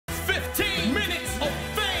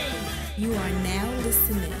You are now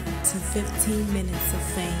listening to 15 Minutes of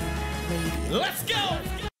Fame Radio. Let's go!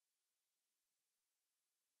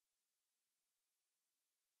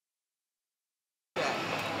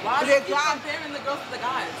 Why do you keep comparing the girls to the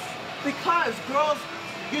guys? Because girls,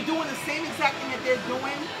 you're doing the same exact thing that they're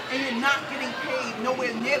doing, and you're not getting paid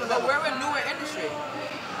nowhere near the level. But we're a newer industry.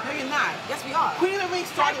 No, you're not. Yes, we are. Queen of the Ring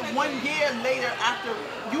started 1 year later after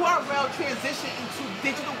URL transitioned into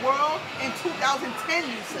digital world in 2010.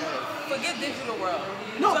 You said. Forget digital world.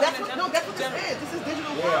 No, that's what this is. This is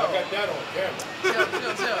digital world. I got that on camera.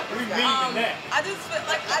 Chill. We need that. I just feel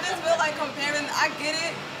like comparing. I get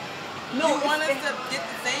it. No, you want us to get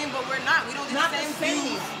the same, but we're not. We don't get not the same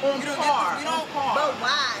views. On par. But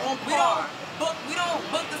why? On par. We don't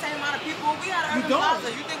book the same amount of people. We had Urban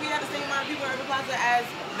Plaza. You think we had the same amount of people at Urban Plaza as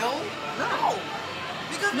no?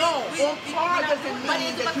 Because on par doesn't mean but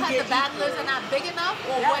is it that you because get the battlers are not big enough,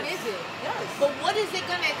 or what is it? Yes. But what is it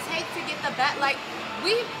gonna take to get the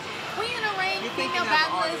Queen of the Ring, female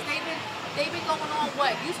battlers? They've been going on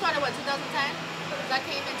what? You started what 2010? I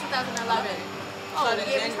came in 2011. Oh,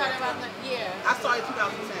 yeah, we started around that year. I started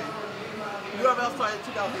 2010. URL started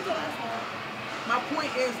 2010. My point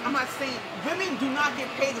is, I'm not saying women do not get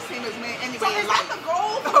paid the same as men anyway. So is that the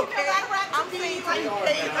goal? Okay. I'm saying like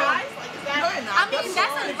pay guys. No, you're not. I mean,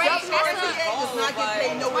 that's a great. NBA does not get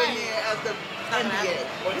paid nowhere near as the NBA.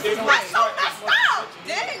 This is so messed up.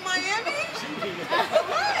 Dang, Miami.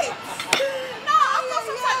 Right. No, I feel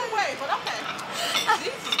some type of way, but okay.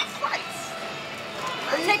 Jesus Christ.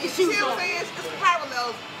 Take your shoes off. It's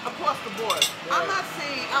parallels across the board. I'm not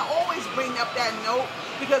saying, I always bring up that note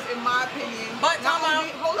because in my opinion, but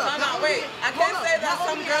wait. I can't say that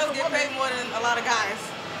some girls get paid more than a lot of guys.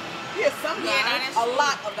 Yeah, some guys. A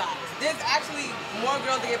lot of guys. There's actually more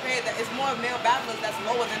girls that get paid. It's more male battlers that's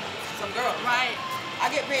lower than some girls. Right. I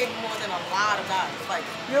get paid more than a lot of guys. Like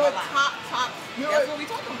you're a top. That's what we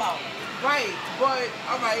talking about. Right, but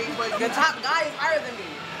the top guy is higher than me.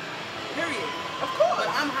 Period. Of course. But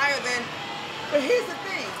I'm higher than. But here's the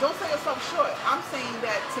thing. Don't sell yourself short. I'm saying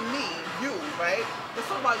that to me, you, right? Let's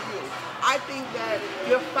talk about you. I think that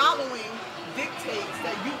your following dictates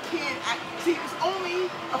that you can't see, it's only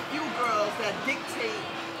a few girls that dictate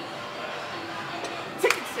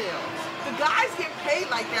ticket sales. The guys get paid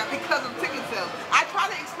like that because of ticket sales. I try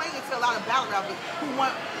to explain it to a lot of battle rappers who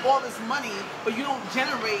want all this money, but you don't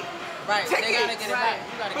generate tickets. They gotta get it back.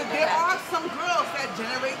 But there are some girls that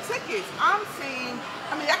generate tickets. I'm saying,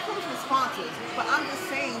 I mean, that comes from sponsors, but I'm just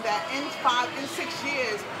saying that in 6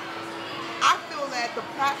 years, I feel that the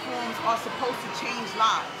platforms are supposed to change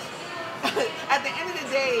lives. At the end of the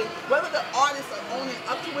day, whether the artists are owning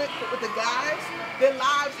up to it with the guys, their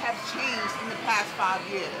lives have changed in the past 5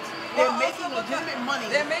 years. They're making legitimate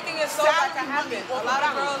money. They're making it so that can happen. A lot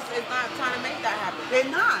of girls is not trying to make that happen.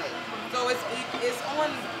 They're not. So it's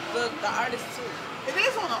on the artist too. It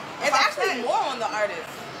is on the. It's actually more on the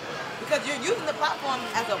artist because you're using the platform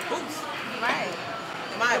as a boost. Right.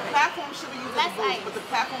 The platform should be used as a boost, but the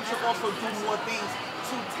platform should also do more things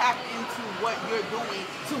to tap into what you're doing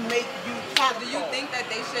to make you. Do you think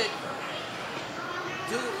that they should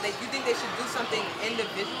do? Like, you think they should do something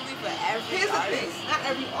individually for every Here's artist? The thing, not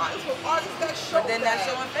every artist, but artists that show. But then that's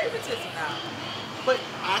showing favoritism now. But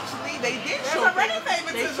actually, they did show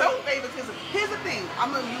favoritism. They showed favoritism. Here's the thing.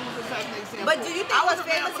 I'm going to use this as an example. But do you think it was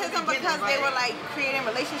favoritism because they were like creating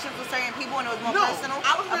relationships with certain people and it was more personal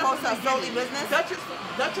opposed to solely business? Duchess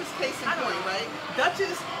case in point, right?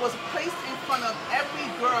 Duchess was placed in front of every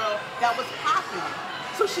girl that was popular.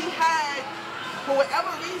 So she had, for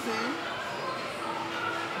whatever reason,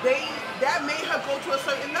 that made her go to a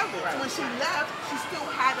certain level. Right. So when she left, she still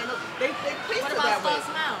had they placed her that way. What about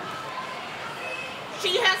Star Smile?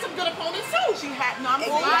 She had some good opponents too. She had why is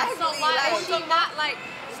she not like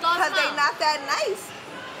Star Smile? Because they not that nice.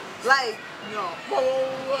 Like no.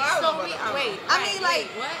 Wait. I mean, like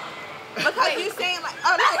what? Because you saying like,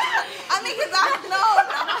 oh, like, I mean, because I know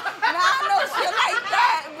shit like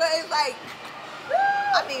that, but it's like,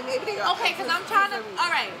 I mean, maybe they are. Okay, because I'm trying to.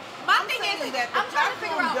 All right. My thing is that I'm trying to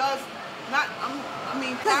figure out. Because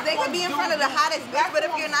they could be in front of the hottest bitch, but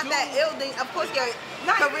if you're not that ill, then of course your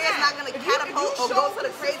career is not going to catapult or go to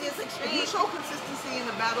the craziest extreme. If you show consistency in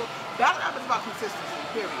the battle rap is about consistency,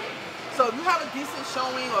 period. So if you have a decent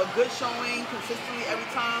showing or a good showing consistently every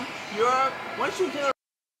time, once you generate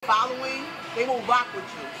a following, they will rock with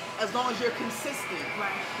you as long as you're consistent.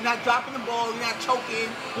 Right. You're not dropping the ball, you're not choking.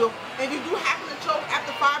 If you do happen to choke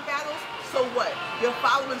after 5 battles, so what? Your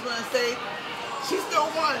following's going to say, she still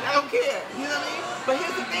won, I don't care. You know what I mean? But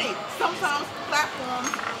here's the thing. Sometimes platforms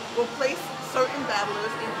will place certain battlers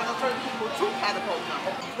in front of certain people to catapult them.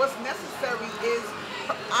 What's necessary is,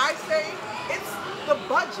 I I say? It's the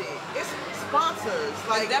budget. It's sponsors.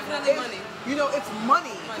 Like It's definitely money. You know, it's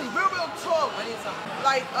money. Real talk. Money is something.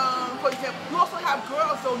 Like, for example, you also have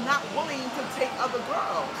girls though not willing to take other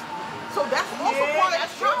girls. So that's also part of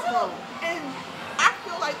the problem. And I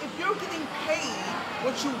feel like if you're getting paid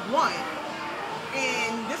what you want,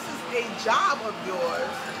 and this is a job of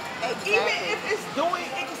yours, even if it's doing,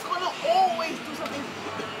 it's gonna always do something.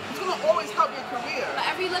 It's gonna always help your career. But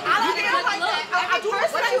every look I is don't not a feel good like look. I do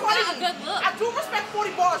respect Every Forty. not a good look. I do respect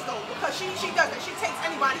 40 bars though, because she does that. She takes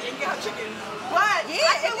anybody and get her chicken. But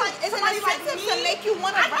I feel like it's an somebody like incentive me, to make you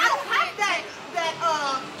want to I don't have that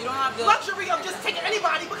You don't have the luxury of just taking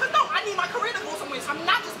anybody, because no, I need my career to go somewhere. So I'm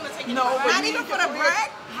not just gonna take No, anybody. but Not even for the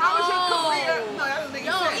brag. How is your No. career? No, that doesn't make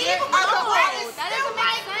No, sense. even But no, the brag is that still doesn't make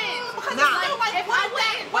like, sense. because Nah. it's still like, If what I is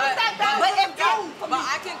that? win- What is that battle But gonna if do for me? But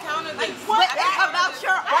I can counter this. what But it's about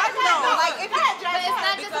your art though. Like if Go ahead, Jazz, But it's go not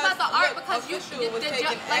ahead. just about the art, because you official was the taking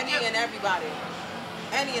like any and everybody.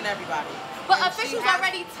 Any and everybody. but And she officials has-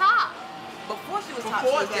 already top. Before she was top,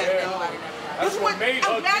 Before she was that, taking no. anybody and everybody. This That's is what what made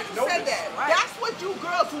I'm her glad get you said noticed. that. Right. That's what you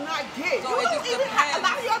girls do not get. So You it don't just even have, a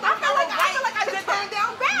lot of y'all don't have a right I to did turn that.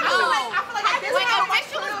 down battles. No. I feel like I did When that.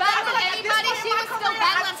 official was I feel battling like at this anybody, point in she my was still career,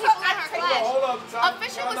 battling I people in her take class. hold up, time.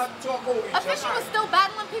 Official Try was not to talk over each other. official was still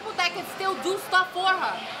battling people that could still do stuff for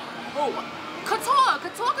her. Who? Couture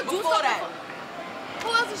could do Before stuff. that. Who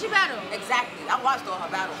else did she battle? Exactly. I watched all her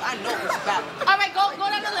battles. I know who she battled. All right, go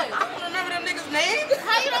down the list. I don't remember them niggas' names.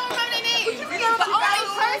 How you don't remember their names? You The know she only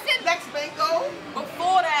battled person Lex Banco.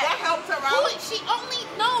 Before That that. helped her who out. she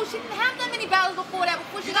didn't have that many battles before that.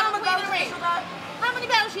 Before she You know got what Queen of battles the Ring. official got? How many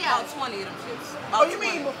battles she About had? 20 of them shits. Oh, you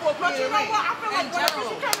mean before But Queen you of the know Ring? what? I feel like In when general.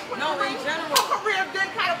 she came to Queen No, of the in Ring, general. her career did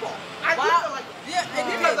catapult. I do Wow. feel like it. Yeah, and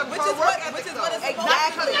Because of which her is work what ethic, it's though. supposed to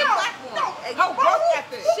Exactly. be. No, Her work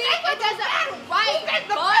ethic. It doesn't right, but it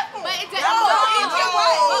doesn't. No, you're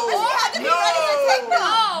right. But she had to be ready to take them.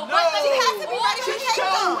 No, but No. she has to be ready to She take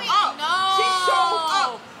showed them. up. No. She showed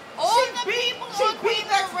up. All She the beat- people she on beat Queen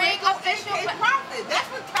of Lex the Ring Banco official. and Profit. That's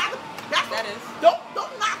what that's That what, is.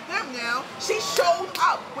 Don't knock them now. She showed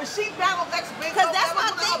up when she battled Lex Banco. Because that's that was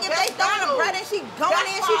my one of thing. her If they best throwing the battles. bread and she going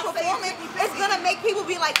That's in, why she I say performing, 50-50. it's gonna make people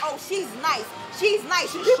be like, oh, she's nice. She's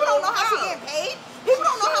nice. She People don't showed know how she up. getting paid. People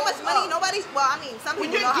don't know how much showed money up. nobody. Well, I mean, some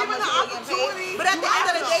When people you're know how given much the people getting opportunity, paid. But at you the end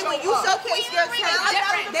of have the to day, when show you up. showcase Queen your of the Ring is talent,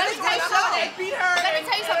 different. then Let it's me tell you gonna show. something. They beat her. Let me and-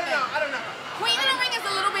 tell you I don't something. know. I don't know. Queen of the Ring is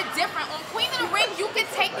a little bit different. On Queen of the Ring, you can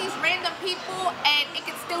take these random people and it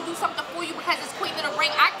can still do something for you because it's Queen of the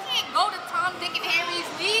Ring. I can't go to Tom, Dick, and Harry's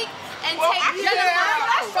league and Well, take I can Jennifer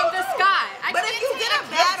do from the sky. I But can't if you take- get a I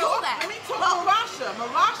can't battle, do that. Let me talk Marasha.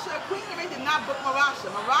 Marasha, Queen of the Ring did not book Marasha.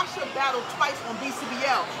 Marasha battled twice on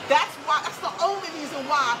BCBL. That's the only reason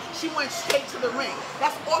why she went straight to the ring.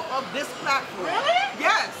 That's off of this platform. Really?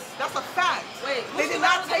 Yes, that's a fact. Wait, they who's did the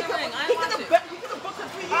not battle take in the her. ring? I He ain't could watch have booked her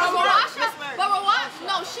 3 But years ago. Marasha,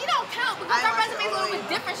 no, she don't count because I her watched resume is it a little bit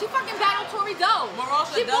already. different. She fucking battled Tori Doe.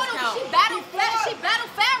 Marasha She does battled- count. She battled She fought. She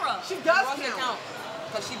battled Farrah. She does Russia count. count.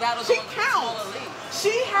 Because she battled She on counts. smaller league.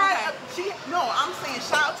 She had Okay. no, I'm saying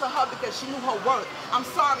shout out to her because she knew her worth. I'm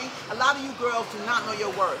sorry, a lot of you girls do not know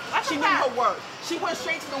your worth. She knew her worth. She went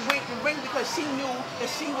straight to the ring because she knew that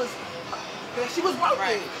she was worth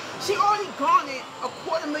Right. it. She already garnered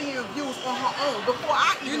 250,000 views on her own before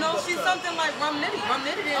I even You know, booked she's her. something like Rum Nitty. Rum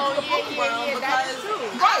Nitty didn't Oh, do a yeah, proving yeah, ground yeah, because that is true.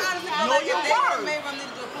 I Right. honestly feel Know like your if they ever worth. made Rum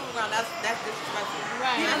Nitty do a proving ground, that's disrespectful.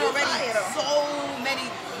 Right. You That know is already fire, though. so many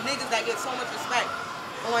niggas that get so much respect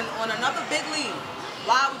on another big league.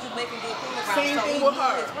 Why would you make him do a proving ground? Same So thing he with knew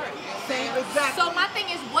her. his worth, you know what I'm Same saying? exactly. So my thing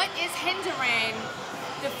is, what is hindering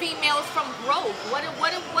the females from growth? What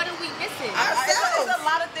are we missing? It's a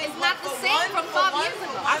lot of things. It's not but the for same one- from for 5 one- years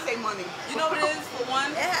ago. I say money. You know what it is? For one,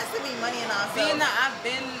 It has to be money in ourselves. being that I've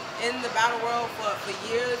been in the battle world for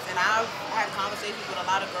years and I've had conversations with a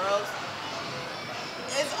lot of girls,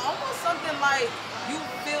 it's almost something like you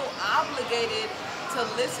feel obligated to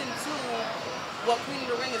listen to what Queen of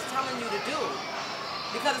the Ring is telling you to do.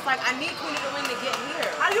 Because it's like, I need Queen of the Ring to get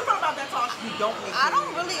here. How do you feel about that, Tash? You don't make I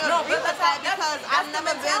don't it. really No, agree but with that because I've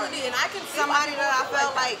never been and I can see somebody why that I people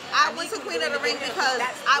felt feel like I need went to Queen Queen of the Ring get here because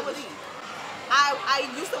that's I the was league. I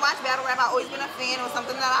used to watch battle rap. I always been a fan. It was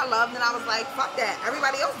something that I loved, and I was like, fuck that.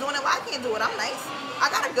 Everybody else doing it, why I can't do it? I'm nice. I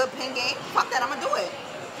got a good pin game. Fuck that. I'm gonna do it.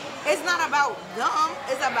 It's not about them.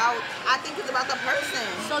 It's about, I think it's about the person.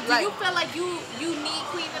 So do you feel like you need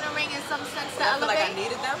Queen of the Ring in some sense to I feel like I elevate?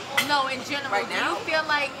 needed them. No, in general. Right now? Do you feel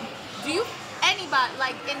like anybody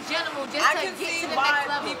like in general just I to can get see to the why next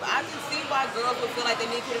level? I can see why girls would feel like they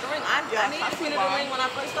need Queen of the Ring. I Yes, needed I see Queen of the why. Ring when I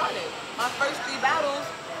first started. My first 3 battles,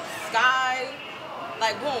 Sky,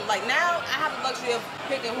 Like boom, like now I have the luxury of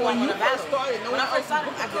picking who I want to battle. When I first started,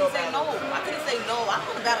 I couldn't say no. I couldn't say no. I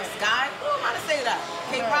want to battle Sky. Who am I to say that?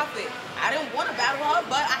 K-Profit. I didn't want to battle her,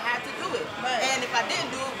 but I had to do it. And if I didn't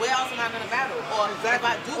do it, where else am I going to battle? Or if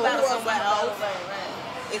I do battle somewhere else,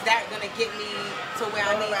 is that going to get me to where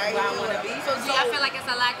I need, where I want to be? So do I feel like it's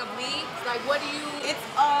a lack of leads? Like what do you? It's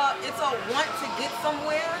a want to get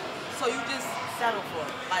somewhere, so you just settle for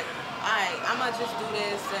it. Like, all right, I'm gonna just do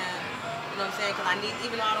this and. You know what I'm saying? Because I need,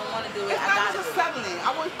 even though I don't want to do it, I got to settling.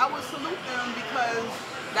 I would salute them because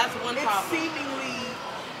that's one problem. Seemingly,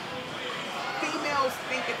 females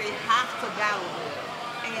think that they have to battle there,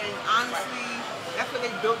 and honestly, that's what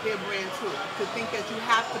they built their brand to think that you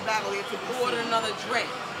have to battle there to be order another drink,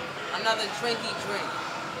 another drinky drink.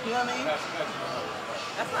 You know what I mean?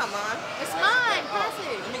 That's not mine. It's mine. Pass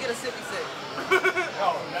it. Let me get a sippy sip.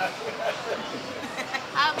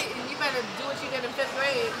 You better do what you did in 5th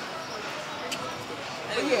grade.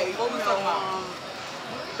 But yeah,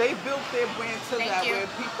 they built their brand to that where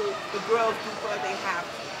people, the girls do what they have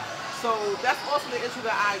to. So that's also the issue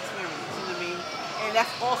that I experience, you know what I mean? And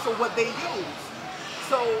that's also what they use.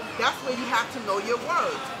 So that's where you have to know your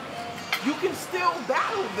words. You can still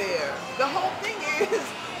battle there. The whole thing is,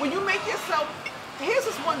 when you make yourself, here's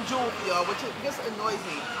this one jewel for y'all, which just annoys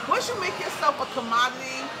me. Once you make yourself a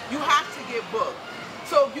commodity, you have to get booked.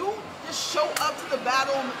 So if you just show up to the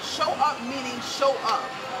battle, show up meaning show up.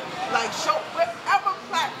 Like show, wherever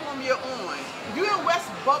platform you're on, if you're in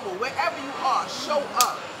West Bubble, wherever you are, show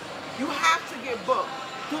up. You have to get booked.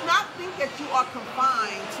 Do not think that you are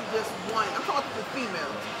confined to just one. I'm talking to the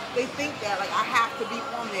females. They think that like I have to be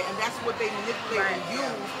on there, and that's what they manipulate and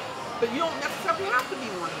use. But you don't necessarily have to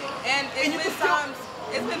be on there. And it's been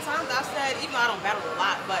times I've said, even though I don't battle a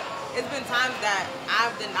lot, but it's been times that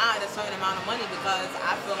I've denied a certain amount of money because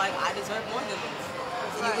I feel like I deserve more than this.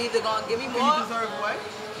 So you either gonna give me more. You deserve what?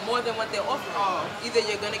 More than what they're offering. Either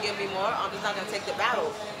you're gonna give me more, or I'm just not gonna take the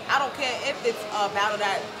battle. I don't care if it's a battle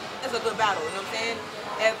that is a good battle. You know what I'm saying?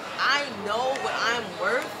 If I know what I'm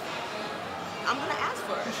worth, I'm gonna ask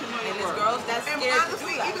for it. And there's girls that's scared to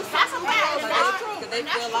do that. That's a fact. That's true. Because they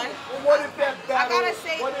feel like. Well, what if that battle? I gotta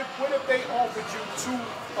say, what if they offered you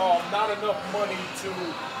not enough money to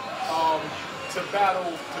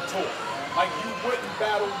battle Couture? Like you wouldn't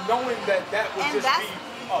battle knowing that would just be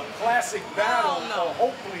a classic battle, or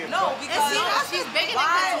hopefully. Because she's bigger than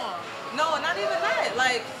Couture. No, not even that.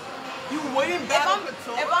 Like. You wouldn't battle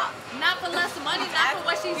Couture? Not for less money, not for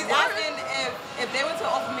what she's worth. asking if they were to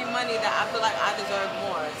offer me money that I feel like I deserve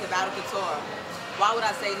more to battle Couture, why would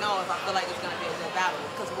I say no if I feel like it's going to be a good battle?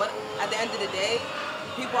 Because at the end of the day,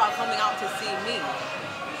 people are coming out to see me.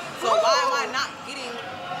 So why am I not getting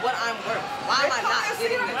what I'm worth? Why am I not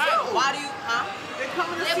getting the Why do you, They're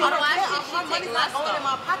coming to see my money's not going in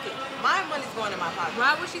my pocket. My money's going in my pocket.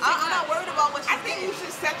 Why would she take I'm not worried about what she's getting. I think you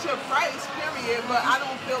should set your price, period, but I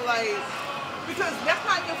don't feel like, because that's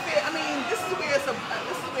not your fair. I mean, this is where it's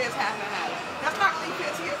half and half. That's not really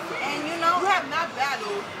fair to your friends. And you know, you have not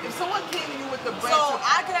battled. If someone came to you with the bread, so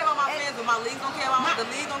I care about my fans, but my league don't care about the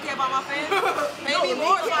league don't care about my fans. Maybe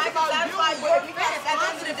more so I can satisfy your fans. At the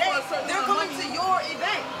end of the day, they're coming to your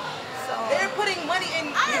event. They're putting money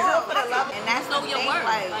in your for the love, and that's know your worth.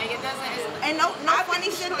 Like it doesn't. And no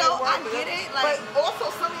funny shit though. I get it. Like, but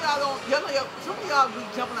also some of y'all don't. Some of y'all be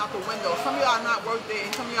jumping out the window. Some of y'all are not worth it,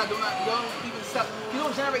 and some of y'all don't even sell. You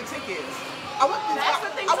don't generate tickets. I want a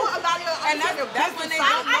lot of y'all. And that's when they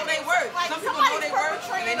don't know their worth. Some people know their worth,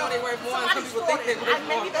 and they know they worth more. And some people think they're worth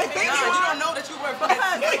more. You don't know that you worth more.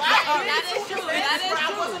 That is true. That is true.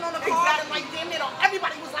 I wasn't on the card, and like damn it,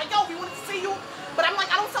 everybody was like, "Yo, we wanted to see you." But I'm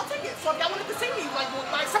like, I don't sell tickets, so if y'all wanted to see me, like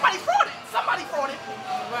somebody frauded. Somebody frauded.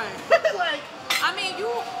 Right. Like, I mean,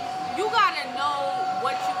 you gotta know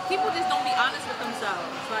what people just don't be honest with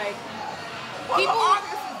themselves. Like, people.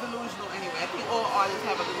 Artists is delusional anyway. I think all artists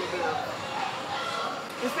have a little bit of.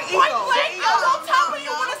 It's the ego. Don't tell me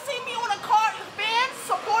you want to see me on a card. Fans,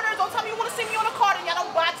 supporters, don't tell me you want to see me on a card and y'all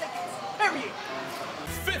don't buy tickets. Period.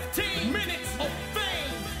 15 minutes of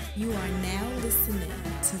fame. You are now listening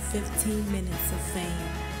to 15 Minutes of Fame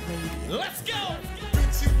Radio. Let's go!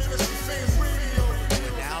 15 Minutes of Fame Radio.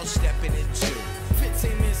 We're now stepping into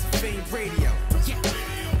 15 Minutes of Fame Radio. Yeah.